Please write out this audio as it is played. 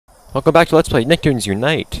Welcome back to Let's Play Nicktoons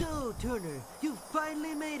Unite. So, Turner, you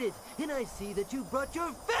finally made it, and I see that you brought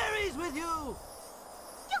your fairies with you!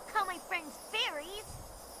 Don't call my friends fairies!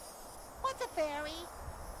 What's a fairy?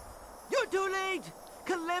 You're too late!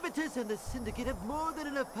 Calamitus and the Syndicate have more than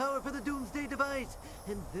enough power for the Doomsday device,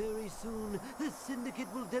 and very soon, the Syndicate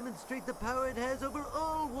will demonstrate the power it has over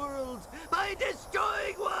all worlds by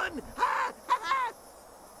destroying one! Ha! Ha! Ha!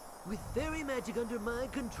 With fairy magic under my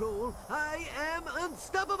control, I am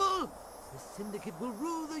unstoppable! The Syndicate will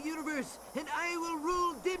rule the universe, and I will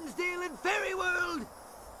rule Dimsdale and Fairy World!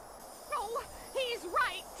 Oh, he's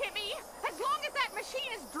right, Timmy! As long as that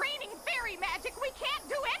machine is draining fairy magic, we can't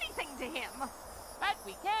do anything to him! But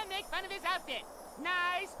we can make fun of his outfit.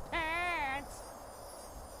 Nice pants!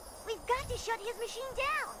 We've got to shut his machine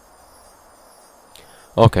down!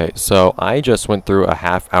 Okay, so I just went through a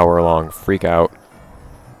half-hour long freak out.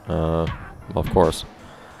 Well, of course.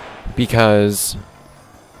 Because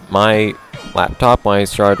my laptop, when I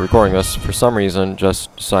started recording this, for some reason,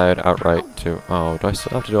 just decided outright to... Oh, do I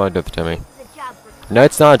still have to do what I did with Timmy? No,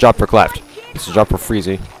 it's not a job for Cleft. It's a job for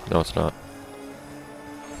Freezy. No, it's not.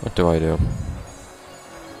 What do I do?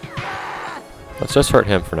 Let's just hurt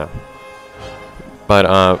him for now.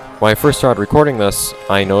 But, when I first started recording this,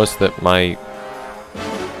 I noticed that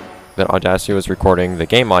that Audacity was recording the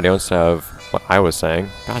game audio instead of what I was saying.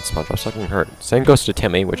 God, SpongeBob's fucking hurt. Same goes to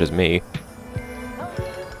Timmy, which is me.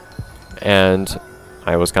 And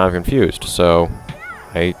I was kind of confused, so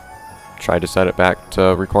I tried to set it back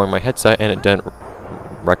to recording my headset, and it didn't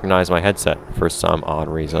recognize my headset for some odd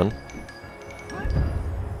reason.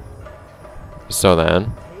 So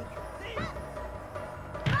then...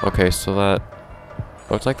 Okay, so that...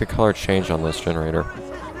 looks like the color changed on this generator.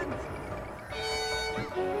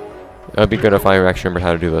 It would be good if I actually remembered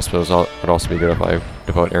how to do this, but it would also be good if I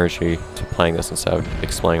devote energy to playing this instead of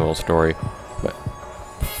explaining a little story. But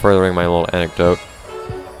furthering my little anecdote.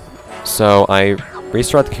 So I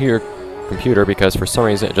restarted the computer because for some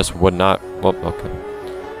reason it just would not... Well, okay.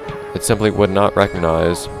 It simply would not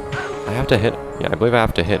recognize... I have to hit... Yeah, I believe I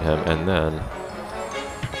have to hit him, and then...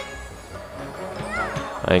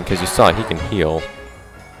 I mean, because you saw he can heal.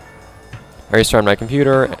 I restarted my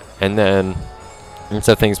computer, and then...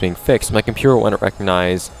 instead of things being fixed, my computer wouldn't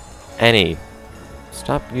recognize any...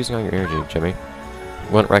 Stop using all your energy, Jimmy.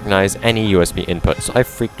 Wouldn't recognize any USB input, so I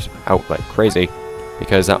freaked out like crazy.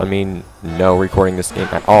 Because that would mean no recording this game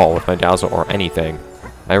at all with my browser or anything.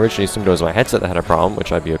 I originally assumed it was my headset that had a problem,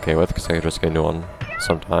 which I'd be okay with, because I could just get a new one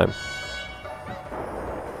sometime.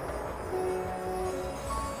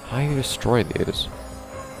 How do you destroy these?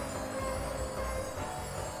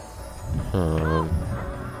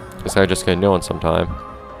 Guess I just get a new one sometime.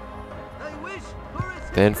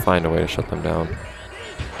 Then find a way to shut them down.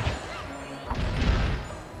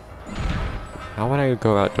 How would I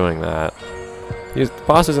go about doing that? These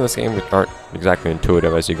bosses in this game aren't exactly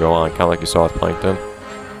intuitive as you go on, kind of like you saw with Plankton.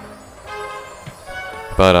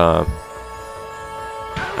 But,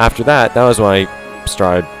 after that was when I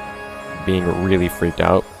started being really freaked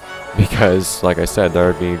out. Because, like I said, there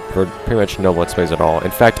would be pretty much no Let's Plays at all.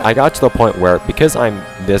 In fact, I got to the point where, because I'm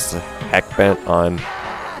this heck-bent on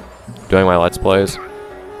doing my Let's Plays,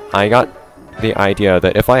 I got the idea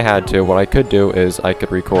that if I had to, what I could do is I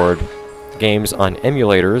could record games on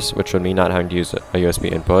emulators, which would mean not having to use a USB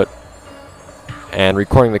input, and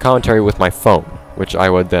recording the commentary with my phone, which I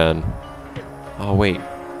would then... Oh, wait.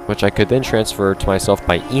 Which I could then transfer to myself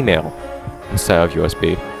by email instead of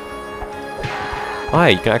USB. Hi,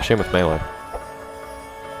 you can actually aim with melee.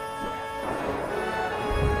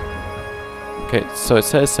 Okay, so it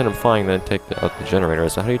says send him flying, then take out the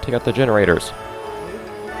generators. So how do you take out the generators?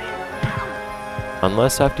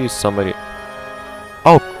 Unless I have to use somebody...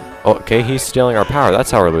 Oh! Okay, he's stealing our power.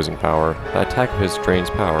 That's how we're losing power. That attack of his drains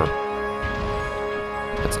power.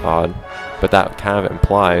 That's odd. But that kind of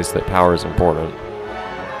implies that power is important.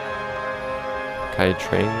 Can I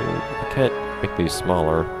train you? I can't make these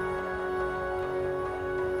smaller.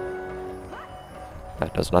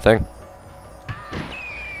 That does nothing.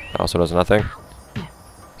 That also does nothing.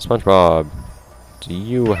 SpongeBob, do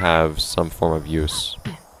you have some form of use?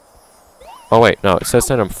 Oh wait, no, it says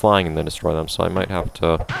send them flying and then destroy them, so I might have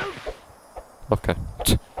to... Okay.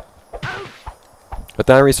 But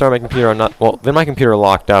then I restarted my computer, I'm not... Well, then my computer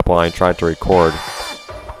locked up while I tried to record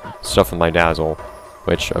stuff with my Dazzle,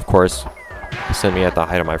 which, of course, sent me at the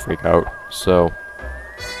height of my freak out, so...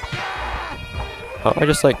 How do I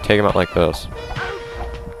just, like, take him out like this?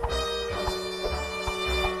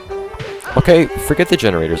 Okay, forget the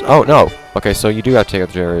generators. Oh, no! Okay, so you do have to take out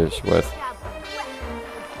the generators with...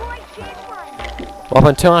 Well, up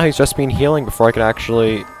until now, he's just been healing before I could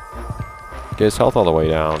actually get his health all the way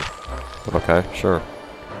down. Okay, sure.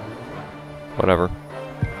 Whatever.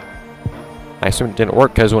 I assumed it didn't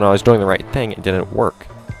work because when I was doing the right thing, it didn't work.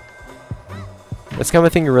 That's the kind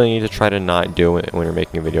of thing you really need to try to not do when you're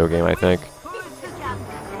making a video game, I think.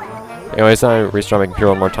 Anyways, I restarted my computer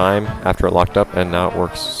one more time after it locked up, and now it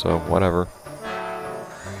works, so whatever.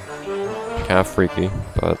 Kind of freaky,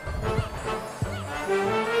 but...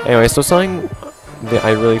 Anyway, so something that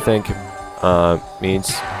I really think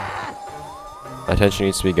needs... attention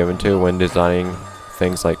needs to be given to when designing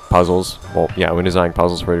things like puzzles. Well, yeah, when designing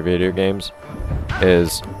puzzles for video games,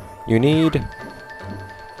 is you need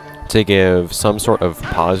to give some sort of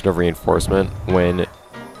positive reinforcement when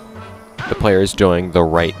the player is doing the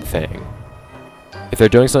right thing. If they're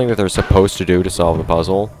doing something that they're supposed to do to solve the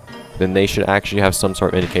puzzle, then they should actually have some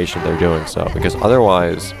sort of indication they're doing so, because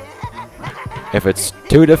otherwise, if it's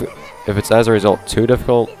as a result too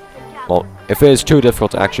difficult, well, if it is too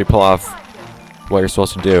difficult to actually pull off what you're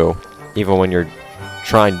supposed to do, even when you're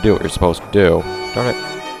trying to do what you're supposed to do, darn it,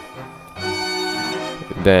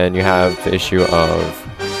 then you have the issue of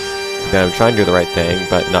them trying to do the right thing,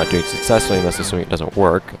 but not doing it successfully unless assuming it doesn't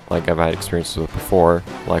work, like I've had experiences with before,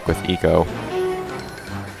 like with Eco.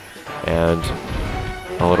 And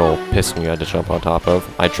a little piston you had to jump on top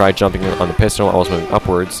of. I tried jumping on the piston while I was moving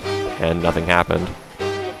upwards, and nothing happened,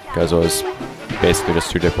 because it was basically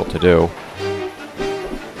just too difficult to do.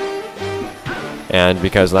 And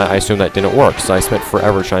because of that, I assumed that didn't work, so I spent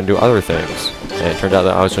forever trying to do other things. And it turned out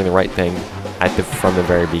that I was doing the right thing from the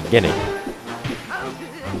very beginning.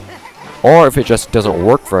 Or if it just doesn't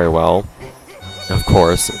work very well, of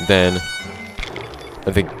course, then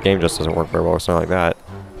if the game just doesn't work very well or something like that,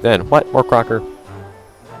 then what? More Crocker?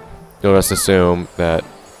 You'll just assume that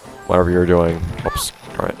whatever you're doing, oops,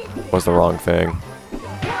 alright, was the wrong thing.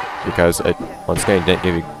 Because it, once again, didn't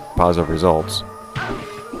give you positive results.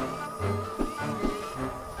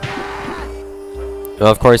 Now,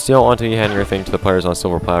 of course, you don't want to be handing your thing to the players on a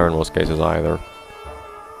silver platter in most cases either.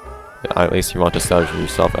 At least you want to establish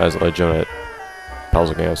yourself as a legitimate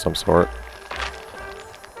puzzle game of some sort.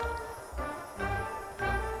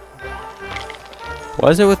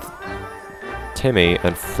 What is it with Timmy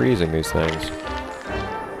and freezing these things?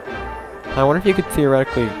 I wonder if you could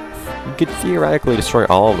theoretically destroy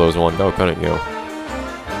all of those in one go, couldn't you?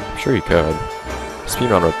 I'm sure you could.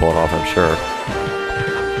 Speedrunner would pull it off, I'm sure.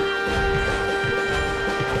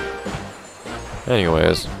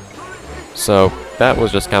 Anyways, so that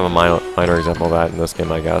was just kind of a minor example of that in this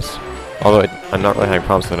game, I guess. Although I'm not really having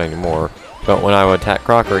problems with it anymore. But when I would attack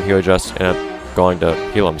Crocker, he would just end up going to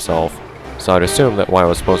heal himself. So I'd assume that what I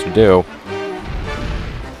was supposed to do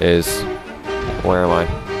is... Where am I?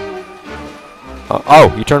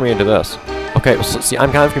 Oh, you turned me into this. Okay, so see,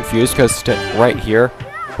 I'm kind of confused because right here...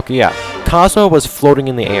 Okay, yeah. Cosmo was floating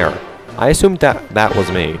in the air. I assumed that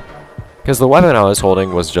was me. Because the weapon I was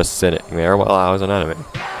holding was just sitting there while I was an enemy.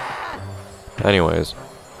 Anyways.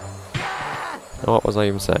 What was I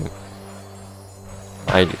even saying?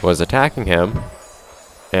 I was attacking him,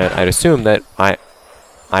 and I'd assume that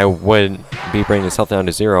I wouldn't be bringing his health down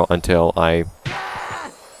to 0 until I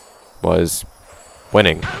was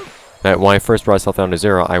winning. That when I first brought his health down to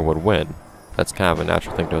 0, I would win. That's kind of a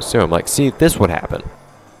natural thing to assume. Like, see, this would happen.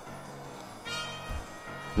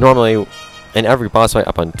 Normally, in every boss fight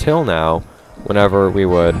up until now, whenever we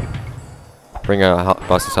would bring a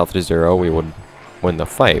boss's health to 0, we would win the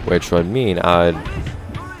fight, which would mean I'd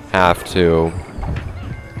have to...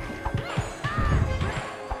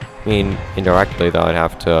 indirectly, though, I'd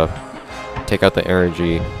have to take out the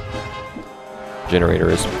energy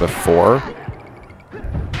generators before.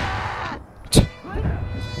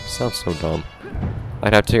 Sounds so dumb.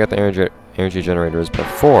 I'd have to take out the energy generators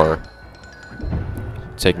before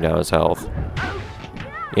taking down his health.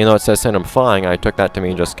 Even though it says send him flying, I took that to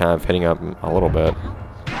mean just kind of hitting him a little bit.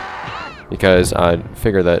 Because I'd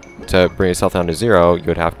figure that to bring his health down to 0,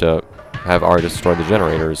 you'd have to have already destroyed the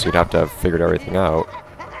generators. You'd have to have figured everything out.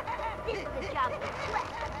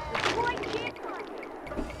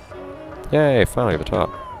 Yay, finally at the top.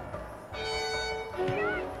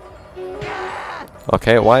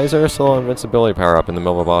 Okay, why is there still an invincibility power up in the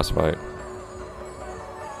middle of a boss fight?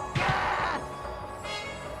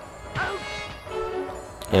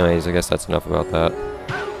 Anyways, I guess that's enough about that.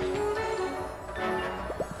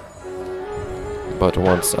 But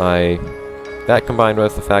once that combined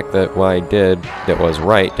with the fact that what I did that was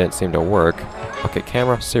right didn't seem to work. Okay,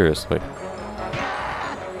 camera, seriously.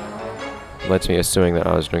 Lets me assuming that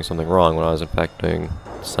I was doing something wrong when I was in fact doing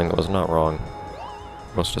something that was not wrong.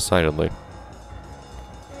 Most decidedly.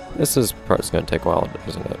 This is part's gonna take a while,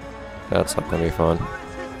 isn't it? That's not gonna be fun.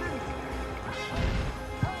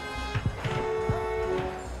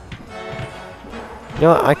 You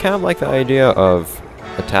know, I kind of like the idea of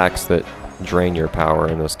attacks that drain your power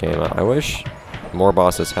in this game. I wish more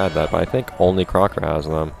bosses had that, but I think only Crocker has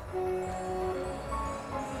them.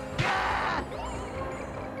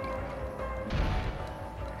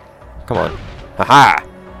 Come on. Haha!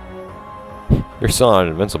 You're still not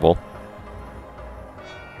invincible.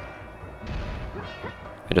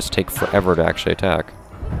 They just take forever to actually attack.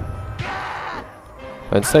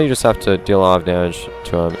 But instead you just have to deal a lot of damage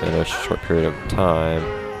to him in a short period of time.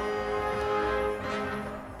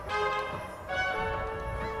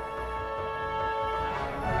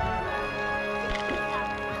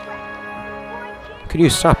 Could you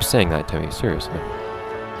stop saying that to me? Seriously.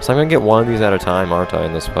 So I'm gonna get one of these at a time, aren't I,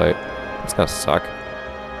 in this fight? It's gonna suck.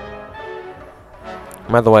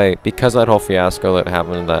 By the way, because of that whole fiasco that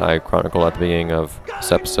happened that I chronicled at the beginning of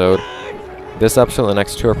this episode and the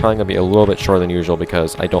next two are probably gonna be a little bit shorter than usual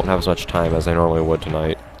because I don't have as much time as I normally would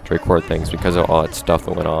tonight to record things because of all that stuff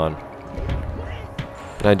that went on.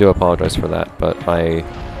 And I do apologize for that, but I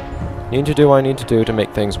need to do what I need to do to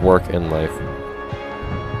make things work in life.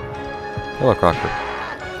 Hello, Crocker.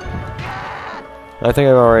 I think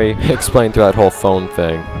I've already explained through that whole phone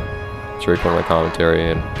thing to record my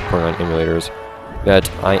commentary and recording on emulators that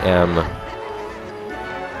I am...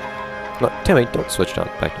 No, Timmy, don't switch down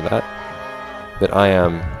back to that. That I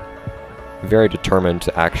am very determined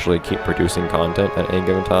to actually keep producing content at any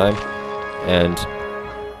given time, and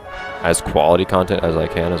as quality content as I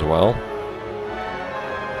can as well.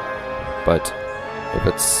 But if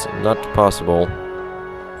it's not possible,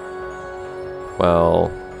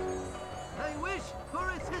 well... I wish for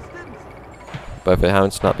assistance. But if it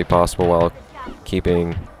happens to not be possible while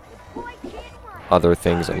keeping other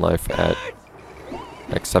things in life at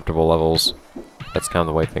acceptable levels, that's kind of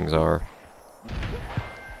the way things are.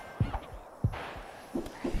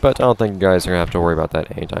 But I don't think you guys are going to have to worry about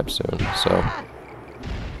that anytime soon, so...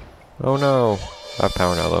 Oh no! I have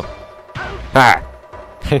power now, though. Ha!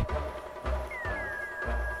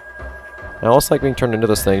 I also like being turned into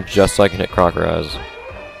this thing just so I can hit Crocker as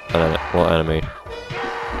an enemy.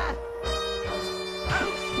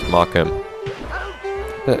 To mock him.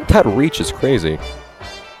 That reach is crazy.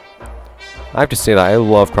 I have to say that I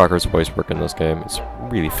love Crocker's voice work in this game. It's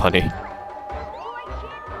really funny.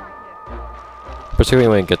 Particularly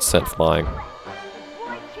when it gets sent flying.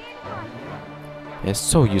 It's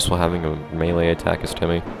so useful having a melee attack as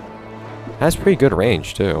Timmy. It has pretty good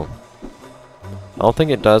range, too. I don't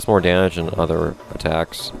think it does more damage than other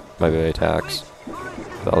attacks, melee attacks,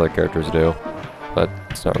 that other characters do, but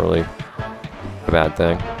it's not really a bad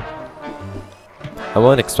thing. I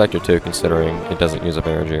wouldn't expect it to, considering it doesn't use up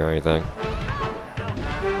energy or anything.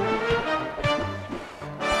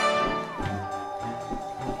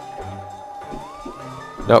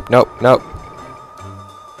 Nope, nope, nope.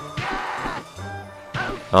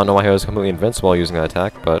 I don't know why he was completely invincible using that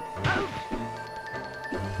attack, but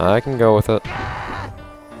I can go with it.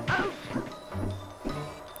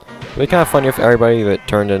 It'd be kind of funny if everybody that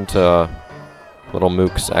turned into little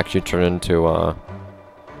mooks actually turned into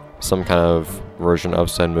some kind of version of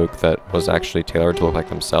said mook that was actually tailored to look like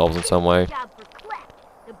themselves in some way.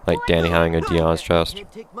 Like Danny having a Dion's chest. Can't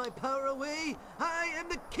take my power away. I am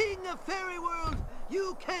the king of fairy world.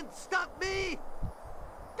 You can't stop me.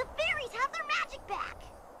 The fairies have their magic back.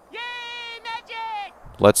 Yay, magic!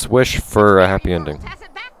 Let's wish for a happy ending. Has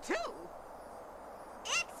it back too.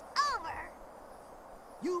 It's over.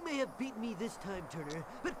 You may have beaten me this time, Turner,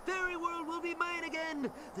 but fairy world will be mine again.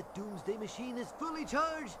 The doomsday machine is fully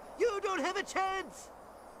charged. You don't have a chance.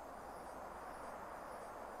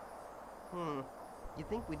 You'd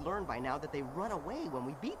think we'd learn by now that they run away when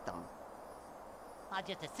we beat them. I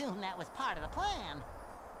just assumed that was part of the plan.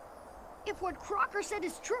 If what Crocker said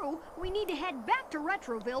is true, we need to head back to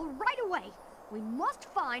Retroville right away. We must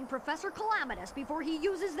find Professor Calamitous before he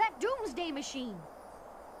uses that doomsday machine.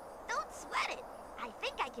 Don't sweat it. I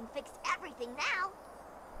think I can fix everything now.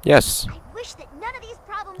 Yes. I wish that none of these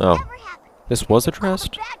problems Oh. ever happened. This was All the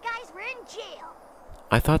addressed? bad guys were in jail.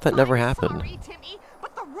 I thought that never I'm happened. Sorry, Timmy,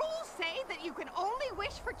 but the rules say that you can only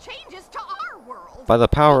wish for changes to our world. By the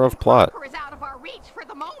power of plot. Crocker is out of our reach for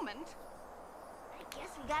the moment. I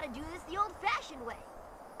guess we gotta do this the old-fashioned way.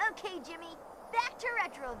 Okay, Jimmy, back to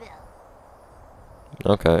Retroville.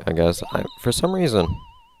 Okay, I guess. For some reason,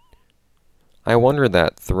 I wondered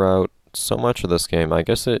that throughout so much of this game. I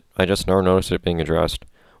just never noticed it being addressed.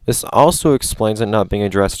 This also explains it not being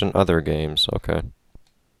addressed in other games. Okay.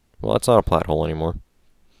 Well, that's not a plot hole anymore.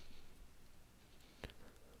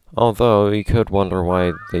 Although, you could wonder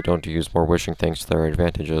why they don't use more wishing things to their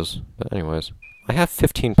advantages. But anyways. I have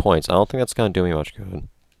 15 points. I don't think that's gonna do me much good.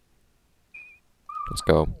 Let's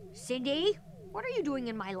go. Cindy, What are you doing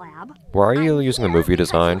in my lab? Why are you using the movie Because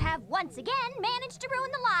design? you have once again managed to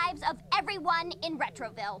ruin the lives of everyone in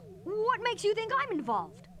Retroville. What makes you think I'm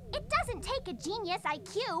involved? It doesn't take a genius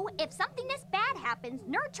IQ. If something this bad happens,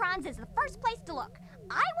 Nerdtrons is the first place to look.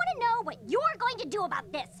 I want to know what you're going to do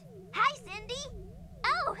about this. Hi, Cindy.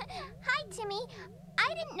 Oh, hi, Timmy.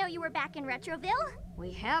 I didn't know you were back in Retroville.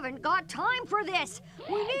 We haven't got time for this.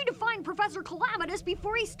 We need to find Professor Calamitous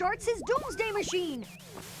before he starts his doomsday machine.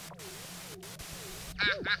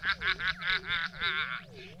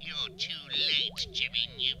 You're too late, Jimmy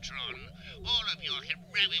Neutron. All of your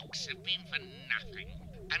heroics have been for nothing.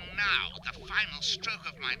 And now, the final stroke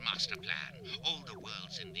of my master plan. All the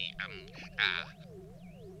worlds in the,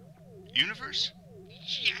 universe?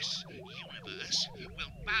 Yes, universe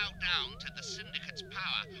will bow down to the Syndicate's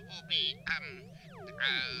power or be,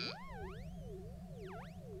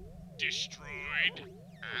 destroyed.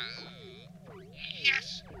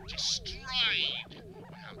 Yes, destroyed.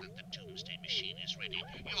 Now that the Doomsday Machine is ready,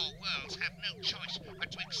 your worlds have no choice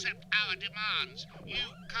but to accept our demands. You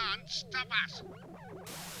can't stop us.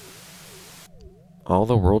 All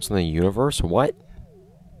the worlds in the universe? What?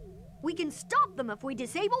 We can stop them if we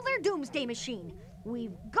disable their doomsday machine.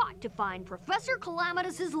 We've got to find Professor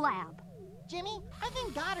Calamitous' lab. Jimmy, I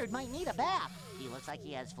think Goddard might need a bath. He looks like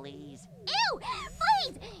he has fleas. Ew!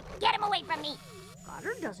 Please! Get him away from me!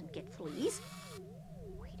 Goddard doesn't get fleas.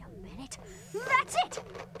 Wait a minute. That's it!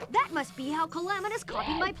 That must be how Calamitous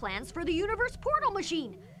copied my plans for the universe portal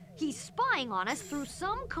machine. He's spying on us through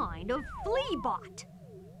some kind of flea bot.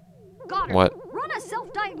 Goddard, What? run a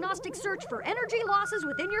self-diagnostic search for energy losses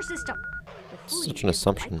within your system. The flea Such an is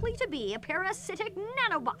assumption. likely to be a parasitic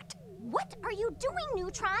nanobot. What are you doing,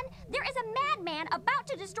 Neutron? There is a madman about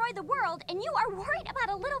to destroy the world, and you are worried about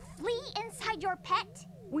a little flea inside your pet?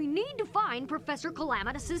 We need to find Professor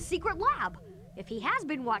Calamitous' secret lab. If he has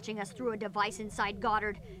been watching us through a device inside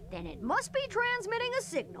Goddard, then it must be transmitting a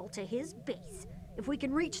signal to his base. If we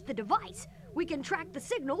can reach the device, we can track the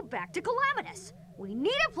signal back to Calamitous. We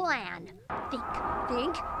need a plan. Think,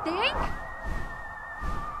 think, think.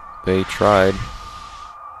 They tried.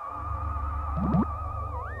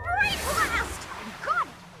 Brain blast! Got it!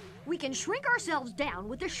 We can shrink ourselves down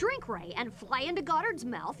with the shrink ray and fly into Goddard's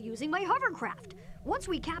mouth using my hovercraft. Once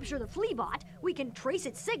we capture the flea bot, we can trace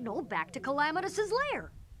its signal back to Calamitous'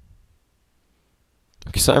 lair.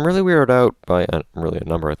 Okay, so I'm really weirded out by really a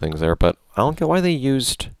number of things there, but I don't get why they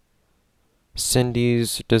used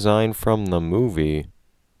Cindy's design from the movie.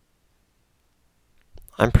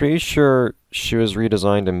 I'm pretty sure she was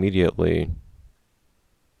redesigned immediately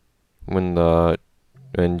when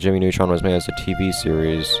Jimmy Neutron was made as a TV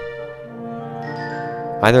series.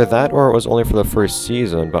 Either that or it was only for the first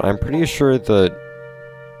season, but I'm pretty sure the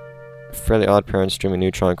Fairly Odd Parents Jimmy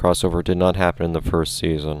Neutron crossover did not happen in the first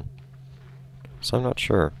season. So I'm not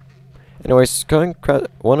sure. Anyways,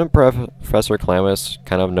 wouldn't Professor Calamitous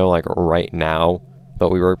kind of know, like, right now that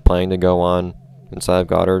we were planning to go on inside of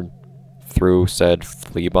Goddard through said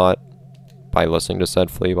Fleabot by listening to said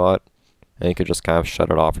Fleabot? And he could just kind of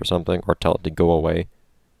shut it off or something, or tell it to go away.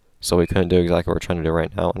 So we couldn't do exactly what we're trying to do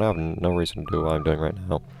right now, and I have no reason to do what I'm doing right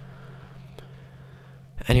now.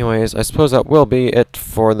 Anyways, I suppose that will be it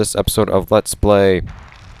for this episode of Let's Play.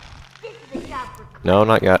 No,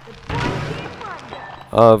 not yet.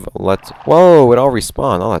 Whoa, it all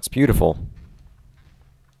respawned. Oh, that's beautiful.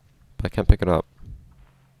 But I can't pick it up.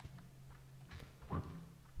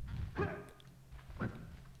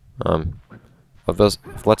 Of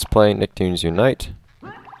Let's Play Nicktoons Unite.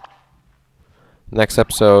 Next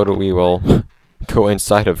episode, we will go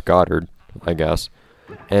inside of Goddard, I guess.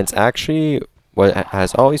 And it's actually what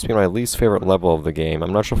has always been my least favorite level of the game.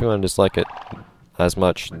 I'm not sure if I'm going to dislike it as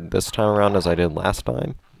much this time around as I did last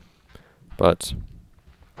time. But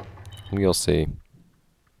we'll see.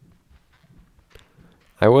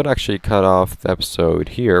 I would actually cut off the episode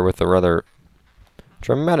here with a rather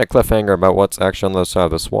dramatic cliffhanger about what's actually on the other side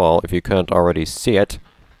of this wall, if you couldn't already see it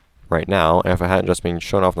right now, and if it hadn't just been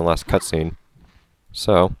shown off in the last cutscene.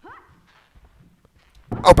 So,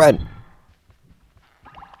 open!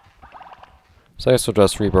 So I guess we'll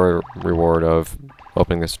just reap our reward of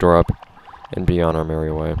opening this door up and be on our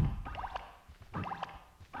merry way.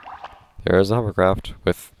 There is a hovercraft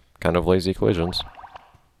with kind of lazy collisions.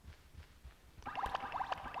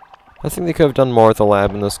 I think they could have done more with the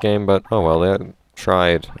lab in this game, but oh well, they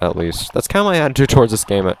tried, at least. That's kind of my attitude towards this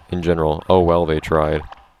game in general. Oh well, they tried.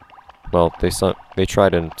 Well, they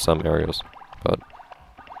tried in some areas, but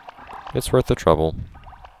it's worth the trouble.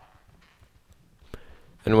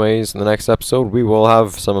 Anyways, in the next episode, we will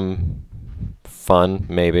have some fun,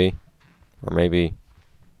 maybe. Or maybe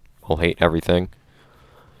we'll hate everything.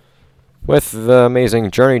 with the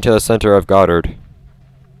amazing Journey to the Center of Goddard.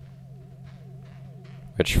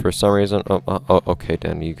 Which for some reason... Oh, okay,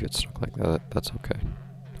 Dan, you get stuck like that. That's okay.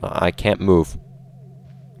 I can't move.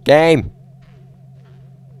 Game!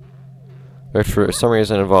 Which for some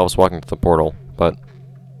reason involves walking to the portal, but...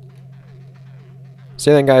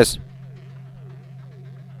 See you then, guys.